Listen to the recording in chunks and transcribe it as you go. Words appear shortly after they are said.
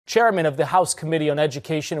chairman of the House Committee on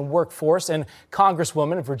Education and Workforce, and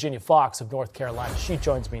Congresswoman Virginia Foxx of North Carolina. She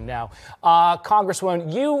joins me now.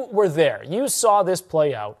 Congresswoman, you were there. You saw this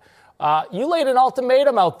play out. You laid an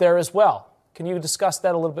ultimatum out there as well. Can you discuss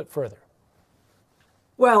that a little bit further?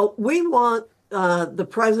 Well, we want the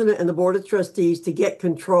president and the board of trustees to get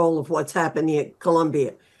control of what's happening at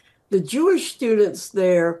Columbia. The Jewish students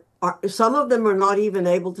there, some of them are not even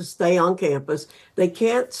able to stay on campus. They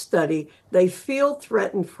can't study. They feel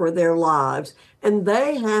threatened for their lives, and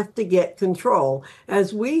they have to get control.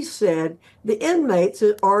 As we said, the inmates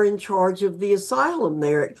are in charge of the asylum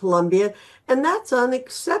there at Columbia, and that's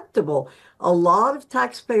unacceptable. A lot of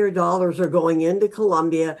taxpayer dollars are going into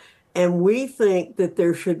Columbia, and we think that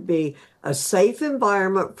there should be a safe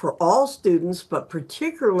environment for all students, but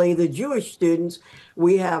particularly the Jewish students.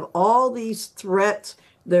 We have all these threats.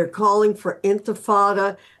 They're calling for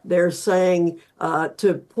intifada. They're saying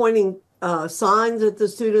pointing signs at the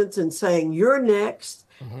students and saying, "You're next,"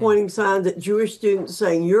 pointing signs at Jewish students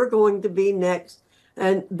saying, "You're going to be next."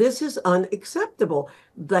 And this is unacceptable.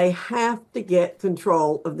 They have to get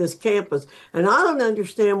control of this campus. And I don't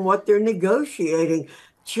understand what they're negotiating.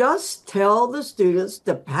 Just tell the students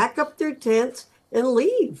to pack up their tents and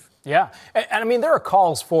leave. Yeah. And I mean, there are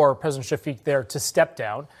calls for President Shafik there to step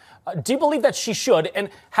down. Do you believe that she should?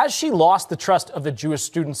 And has she lost the trust of the Jewish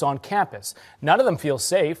students on campus? None of them feel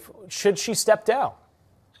safe. Should she step down?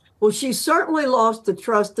 Well, she certainly lost the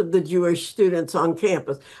trust of the Jewish students on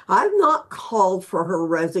campus. I've not called for her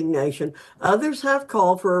resignation. Others have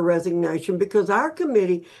called for her resignation because our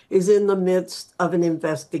committee is in the midst of an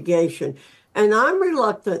investigation. And I'm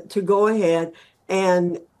reluctant to go ahead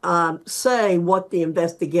and say that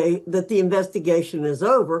the investigation is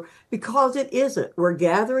over, because it isn't. We're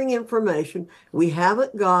gathering information. We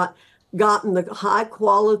haven't gotten the high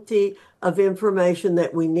quality of information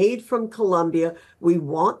that we need from Columbia. We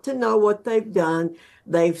want to know what they've done.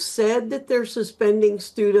 They've said that they're suspending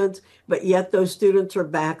students, but yet those students are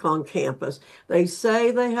back on campus. They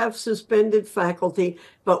say they have suspended faculty,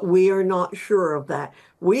 but we are not sure of that.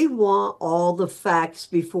 We want all the facts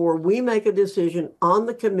before we make a decision on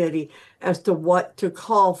the committee as to what to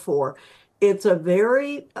call for. It's a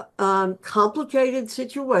very complicated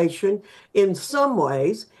situation in some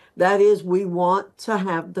ways. That is, we want to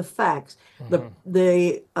have the facts.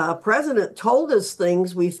 The president told us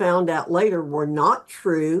things we found out later were not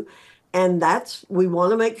true, and we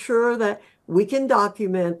want to make sure that we can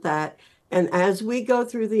document that. And as we go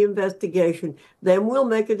through the investigation, then we'll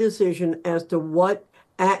make a decision as to what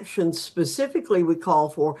actions specifically we call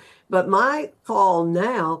for. But my call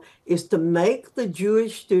now is to make the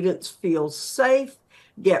Jewish students feel safe,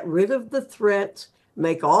 get rid of the threats,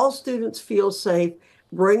 make all students feel safe,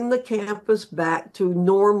 bring the campus back to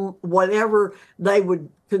whatever they would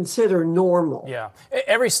consider normal. Yeah,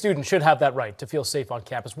 every student should have that right to feel safe on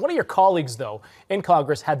campus. One of your colleagues, though, in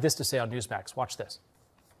Congress had this to say on Newsmax. Watch this.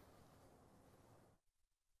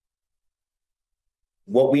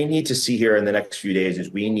 What we need to see here in the next few days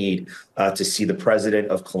is we need to see the president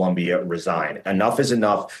of Columbia resign. Enough is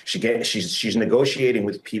enough. She's negotiating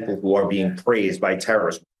with people who are being praised by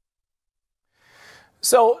terrorists.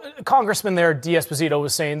 So Congressman there, D'Esposito,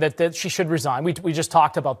 was saying that she should resign. We just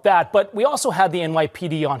talked about that. But we also had the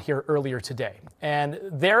NYPD on here earlier today. And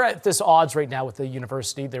they're at this odds right now with the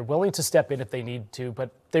university. They're willing to step in if they need to, but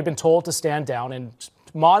they've been told to stand down and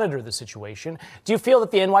monitor the situation. Do you feel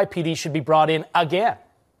that the NYPD should be brought in again?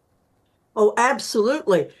 Oh,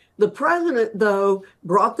 absolutely. The president, though,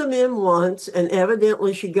 brought them in once, and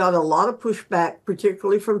evidently she got a lot of pushback,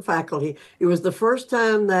 particularly from faculty. It was the first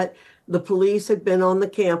time that the police had been on the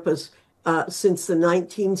campus since the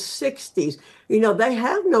 1960s. You know, they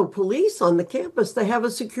have no police on the campus. They have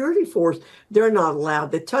a security force. They're not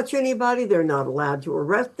allowed to touch anybody. They're not allowed to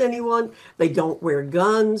arrest anyone. They don't wear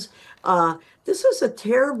guns. This is a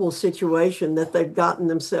terrible situation that they've gotten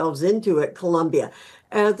themselves into at Columbia.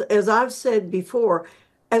 As I've said before,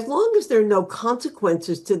 as long as there are no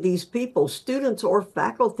consequences to these people, students or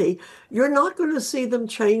faculty, you're not going to see them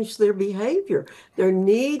change their behavior. There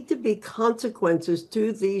need to be consequences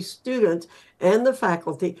to these students and the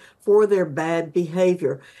faculty for their bad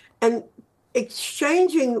behavior. And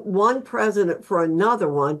exchanging one president for another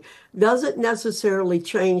one doesn't necessarily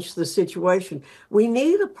change the situation. We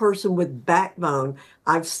need a person with backbone.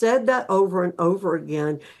 I've said that over and over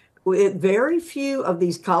again. Very few of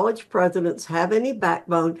these college presidents have any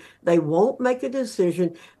backbone. They won't make a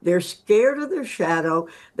decision. They're scared of their shadow.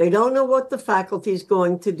 They don't know what the faculty is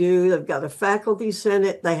going to do. They've got a faculty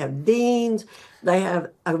senate. They have deans. They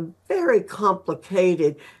have a very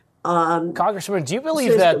complicated Congresswoman, do you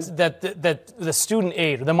believe that the student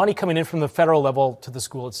aid, or the money coming in from the federal level to the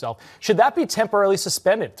school itself, should that be temporarily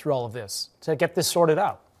suspended through all of this to get this sorted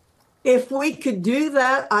out? If we could do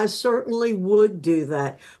that, I certainly would do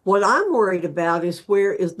that. What I'm worried about is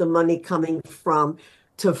where is the money coming from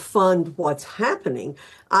to fund what's happening.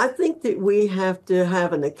 I think that we have to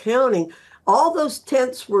have an accounting. All those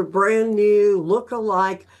tents were brand new, look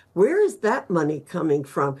alike. Where is that money coming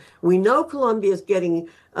from? We know Columbia is getting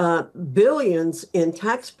billions in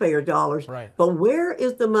taxpayer dollars, right, but where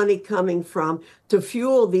is the money coming from to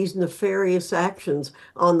fuel these nefarious actions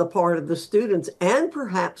on the part of the students and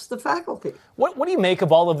perhaps the faculty? What do you make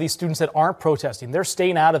of all of these students that aren't protesting? They're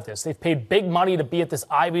staying out of this. They've paid big money to be at this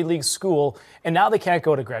Ivy League school, and now they can't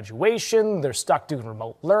go to graduation. They're stuck doing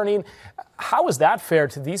remote learning. How is that fair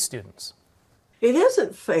to these students? It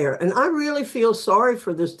isn't fair, and I really feel sorry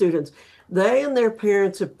for the students. They and their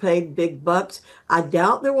parents have paid big bucks. I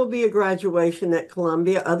doubt there will be a graduation at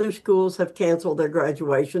Columbia. Other schools have canceled their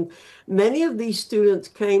graduation. Many of these students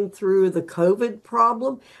came through the COVID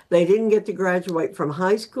problem. They didn't get to graduate from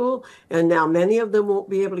high school, and now many of them won't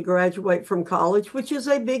be able to graduate from college, which is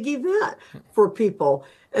a big event for people.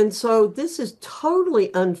 And so this is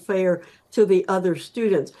totally unfair to the other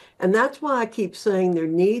students. And that's why I keep saying there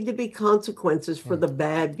need to be consequences for the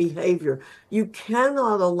bad behavior. You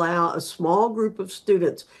cannot allow a small group of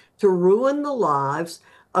students to ruin the lives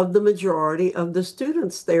of the majority of the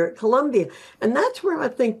students there at Columbia. And that's where I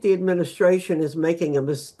think the administration is making a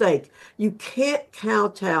mistake. You can't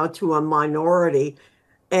kowtow to a minority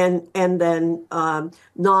and then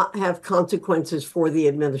not have consequences for the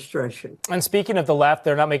administration. And speaking of the left,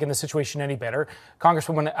 they're not making the situation any better.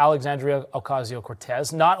 Congresswoman Alexandria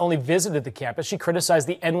Ocasio-Cortez not only visited the campus, she criticized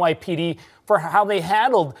the NYPD for how they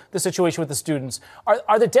handled the situation with the students.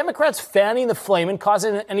 Are the Democrats fanning the flame and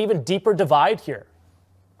causing an even deeper divide here?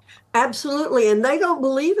 Absolutely, and they don't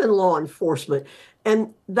believe in law enforcement.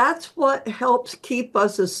 And that's what helps keep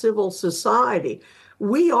us a civil society.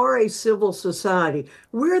 We are a civil society.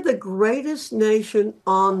 We're the greatest nation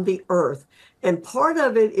on the earth. And part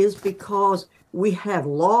of it is because we have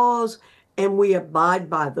laws and we abide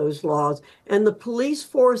by those laws. And the police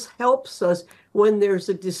force helps us when there's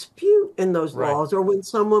a dispute in those laws or when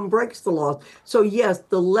someone breaks the laws. So yes,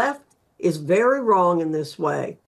 the left is very wrong in this way.